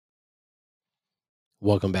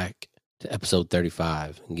Welcome back to episode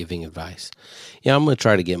 35, Giving Advice. Yeah, I'm going to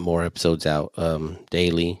try to get more episodes out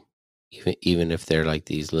daily, even if they're like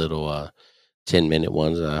these little 10-minute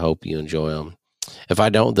ones. I hope you enjoy them. If I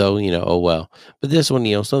don't, though, oh well. But this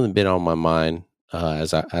one, something been on my mind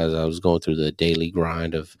as I was going through the daily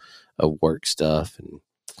grind of work stuff,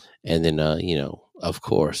 and then of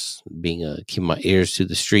course, being keep my ears to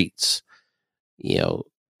the streets.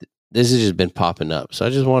 This has just been popping up, so I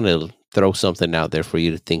just want to throw something out there for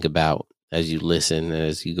you to think about as you listen,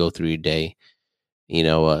 as you go through your day. Hit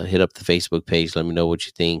up the Facebook page. Let me know what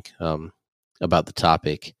you think about the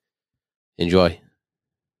topic. Enjoy.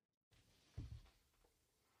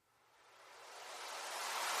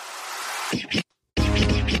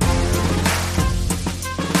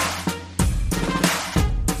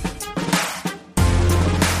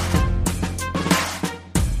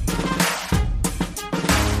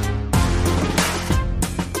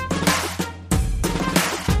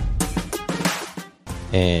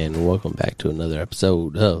 And welcome back to another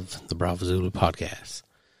episode of the Bravo Zulu podcast.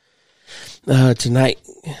 Tonight,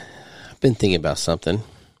 I've been thinking about something.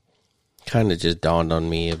 Kind of just dawned on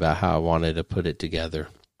me about how I wanted to put it together.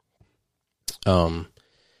 Been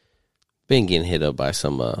getting hit up by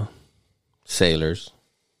some sailors.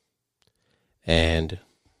 And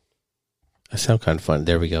I sound kind of funny.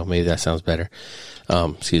 There we go. Maybe that sounds better.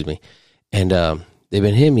 Excuse me. And they've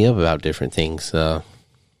been hitting me up about different things.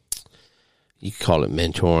 You can call it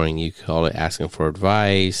mentoring. You can call it asking for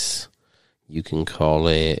advice. You can call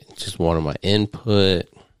it just wanting my input.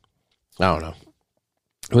 I don't know.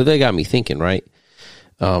 But they got me thinking, right?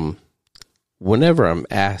 Whenever I'm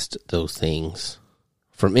asked those things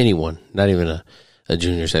from anyone, not even a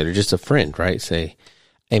junior sailor, just a friend, right? Say,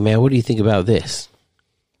 hey, man, what do you think about this?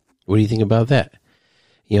 What do you think about that?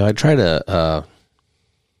 I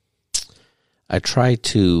try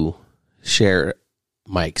to share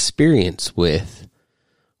my experience with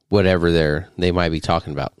whatever they might be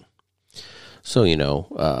talking about. So,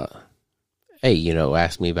 hey,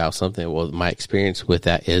 ask me about something. Well, my experience with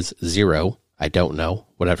that is zero. I don't know.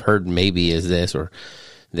 What I've heard maybe is this or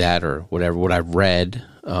that or whatever, what I've read.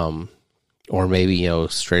 Or maybe,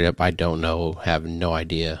 straight up, I don't know, have no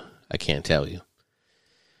idea. I can't tell you.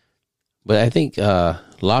 But I think a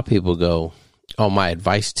lot of people go, oh, my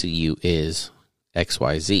advice to you is X,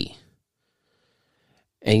 Y, Z.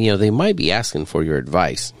 And, they might be asking for your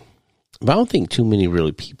advice, but I don't think too many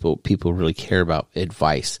people really care about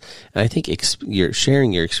advice. And I think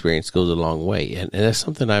sharing your experience goes a long way. And that's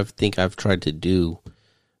something I think I've tried to do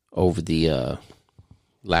over the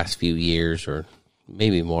last few years or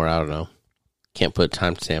maybe more. I don't know. Can't put a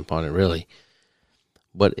timestamp on it really.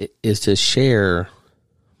 But it is to share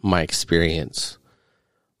my experience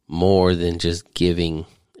more than just giving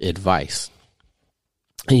advice.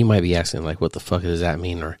 And you might be asking, like, what the fuck does that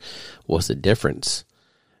mean? Or what's the difference?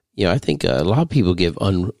 I think a lot of people give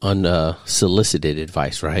unsolicited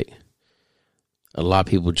advice, right? A lot of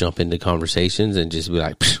people jump into conversations and just be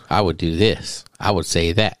like, I would do this. I would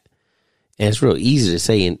say that. And it's real easy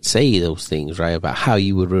to say those things, right? About how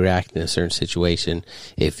you would react in a certain situation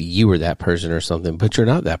if you were that person or something. But you're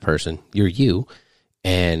not that person. You're you.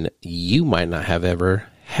 And you might not have ever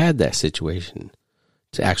had that situation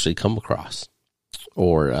to actually come across.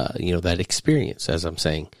 Or, that experience, as I'm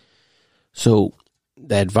saying. So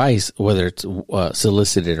the advice, whether it's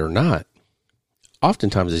solicited or not,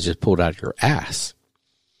 oftentimes is just pulled out of your ass,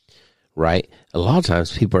 right? A lot of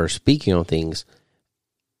times people are speaking on things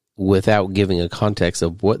without giving a context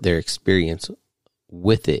of what their experience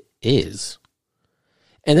with it is.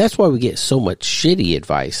 And that's why we get so much shitty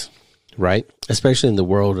advice, right? Especially in the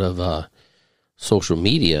world of social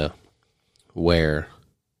media, where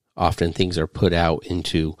often things are put out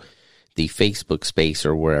into the Facebook space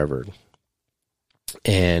or wherever.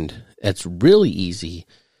 And it's really easy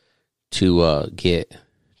to get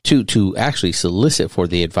to actually solicit for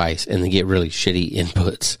the advice and then get really shitty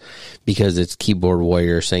inputs because it's keyboard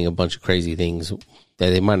warriors saying a bunch of crazy things that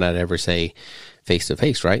they might not ever say face to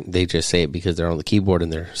face, right? They just say it because they're on the keyboard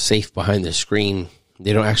and they're safe behind the screen.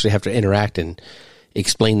 They don't actually have to interact and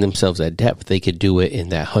explain themselves at depth. They could do it in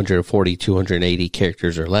that 140, 280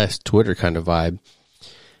 characters or less Twitter kind of vibe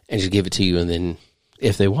and just give it to you. And then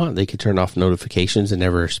if they want, they could turn off notifications and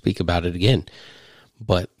never speak about it again.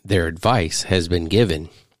 But their advice has been given.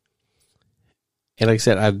 And like I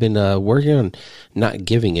said, I've been working on not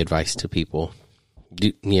giving advice to people.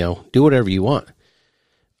 Do whatever you want.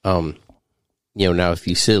 Now if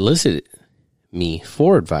you solicit me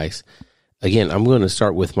for advice, again, I'm going to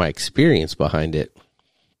start with my experience behind it.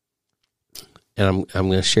 And I'm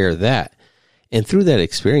going to share that. And through that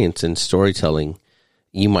experience and storytelling,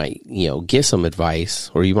 you might, get some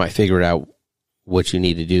advice, or you might figure out what you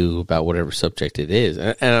need to do about whatever subject it is.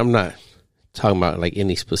 And I'm not talking about like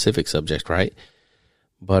any specific subject, right?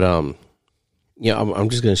 But, I'm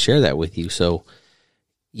just going to share that with you. So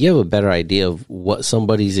you have a better idea of what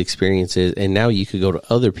somebody's experience is. And now you could go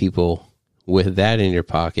to other people with that in your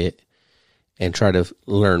pocket and try to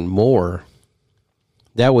learn more.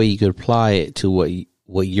 That way you could apply it to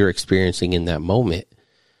what you're experiencing in that moment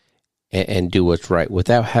and do what's right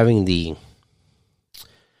without having the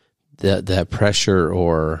pressure,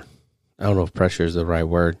 or I don't know if pressure is the right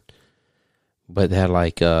word, but that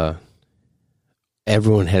like,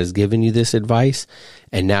 everyone has given you this advice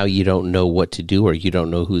and now you don't know what to do, or you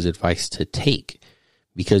don't know whose advice to take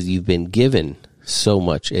because you've been given so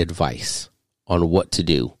much advice on what to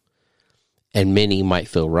do, and many might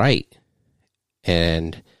feel right.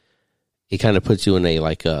 And it kind of puts you in a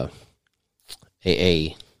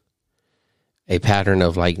pattern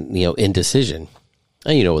of indecision.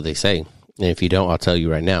 And you know what they say. And if you don't, I'll tell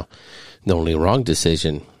you right now, the only wrong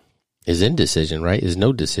decision is indecision, right? Is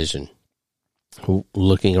no decision.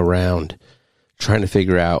 Looking around, trying to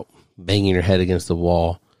figure out, banging your head against the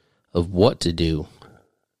wall of what to do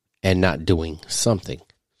and not doing something.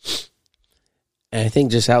 And I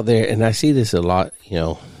think just out there, and I see this a lot,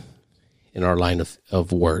 in our line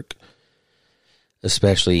of work,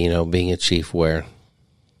 especially, being a chief, where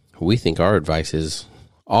we think our advice is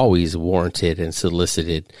always warranted and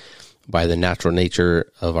solicited by the natural nature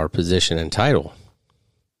of our position and title.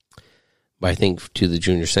 But I think to the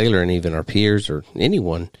junior sailor and even our peers or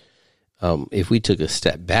anyone, if we took a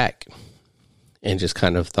step back and just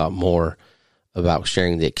kind of thought more about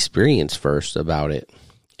sharing the experience first about it,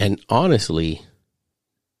 and honestly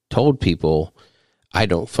told people, I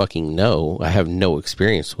don't fucking know, I have no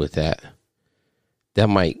experience with that, that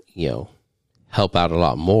might, help out a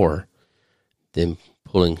lot more than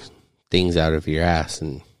pulling things out of your ass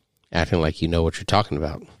and acting like you know what you're talking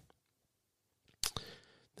about.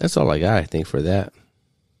 That's all I got, I think, for that.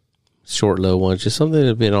 Short little one, just something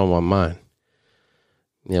that's been on my mind.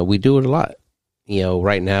 We do it a lot.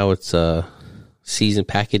 Right now it's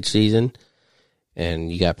package season,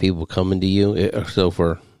 and you got people coming to you. So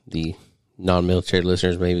for the non-military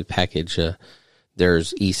listeners, maybe package,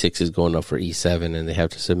 there's E6 is going up for E7, and they have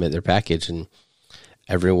to submit their package, and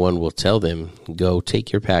everyone will tell them, go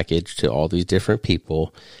take your package to all these different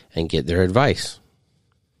people and get their advice.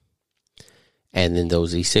 And then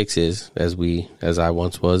those E6s, as I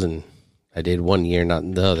once was, and I did one year, not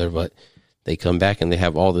the other, but they come back and they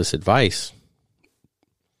have all this advice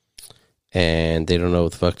and they don't know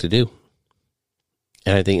what the fuck to do.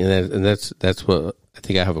 And I think, and that's what I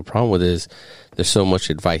think I have a problem with, is there's so much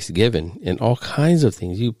advice given in all kinds of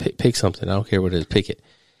things. You pick something, I don't care what it is, pick it.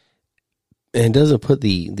 And it doesn't put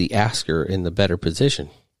the asker in the better position.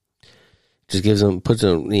 Just puts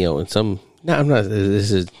them, in some,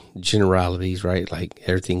 this is generalities, right? Like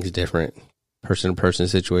everything's different, person to person,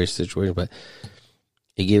 situation, but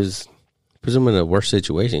it puts them in a worse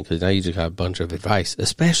situation, because now you just got a bunch of advice,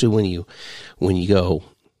 especially when you go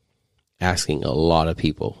asking a lot of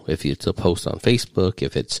people. If it's a post on Facebook,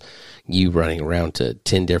 if it's you running around to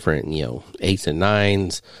 10 different, 8s and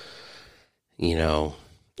 9s,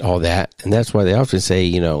 all that. And that's why they often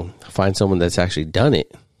say, find someone that's actually done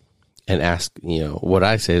it and ask, what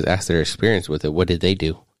I say is ask their experience with it. What did they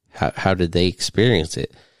do? How did they experience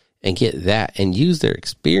it? And get that and use their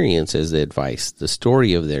experience as the advice, the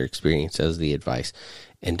story of their experience as the advice.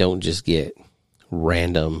 And don't just get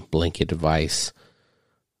random blanket advice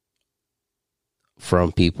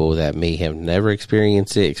from people that may have never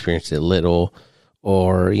experienced it little,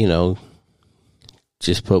 or,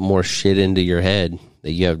 just put more shit into your head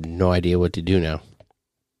that you have no idea what to do now.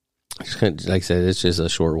 Like I said, it's just a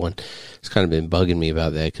short one. It's kind of been bugging me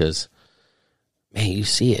about that, because, man, you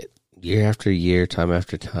see it year after year, time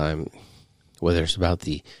after time, whether it's about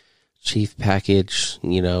the chief package,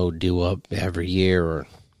 due up every year, or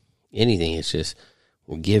anything. It's just,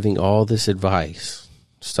 we're giving all this advice.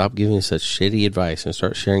 Stop giving such shitty advice and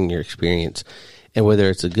start sharing your experience. And whether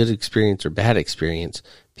it's a good experience or bad experience,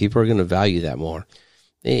 people are going to value that more.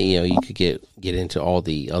 You could get into all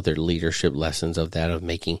the other leadership lessons of that, of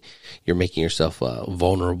making yourself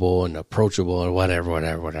vulnerable and approachable, or whatever.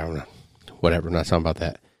 I'm not talking about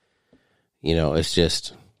that. It's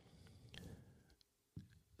just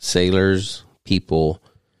sailors, people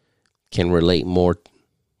can relate more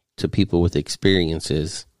to people with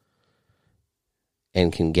experiences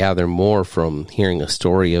and can gather more from hearing a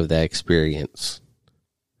story of that experience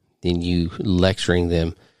than you lecturing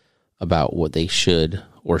them about what they should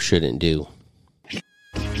or shouldn't do.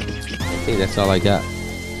 I think that's all I got.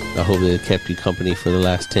 I hope it kept you company for the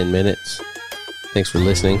last 10 minutes. Thanks for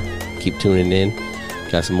listening. Keep tuning in.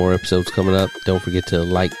 Got some more episodes coming up. Don't forget to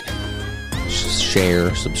like,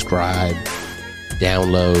 share, subscribe,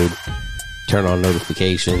 download, turn on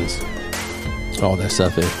notifications, all that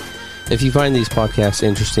stuff. If you find these podcasts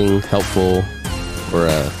interesting, helpful, or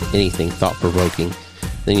anything thought-provoking,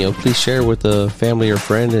 then please share with a family or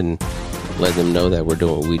friend and let them know that we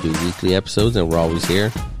do weekly episodes and we're always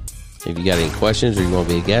here. If you got any questions or you want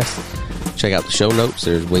to be a guest, check out the show notes.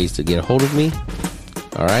 There's ways to get a hold of me.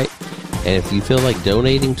 All right. And if you feel like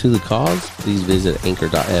donating to the cause, please visit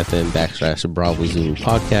anchor.fm/Bravo Zulu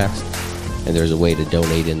podcast. And there's a way to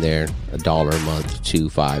donate in there, $1 a month, $2,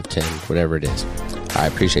 $5, $10, whatever it is. I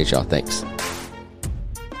appreciate y'all. Thanks.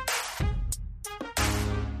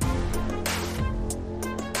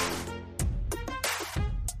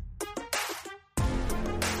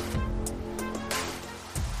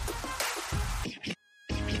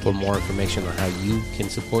 For more information on how you can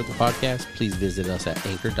support the podcast, please visit us at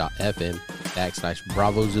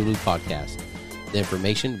anchor.fm/Bravo Zulu podcast. The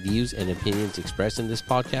information, views, and opinions expressed in this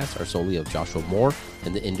podcast are solely of Joshua Moore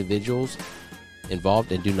and the individuals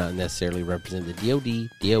involved and do not necessarily represent the DoD,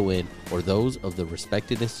 DON, or those of the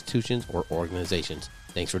respected institutions or organizations.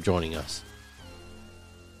 Thanks for joining us.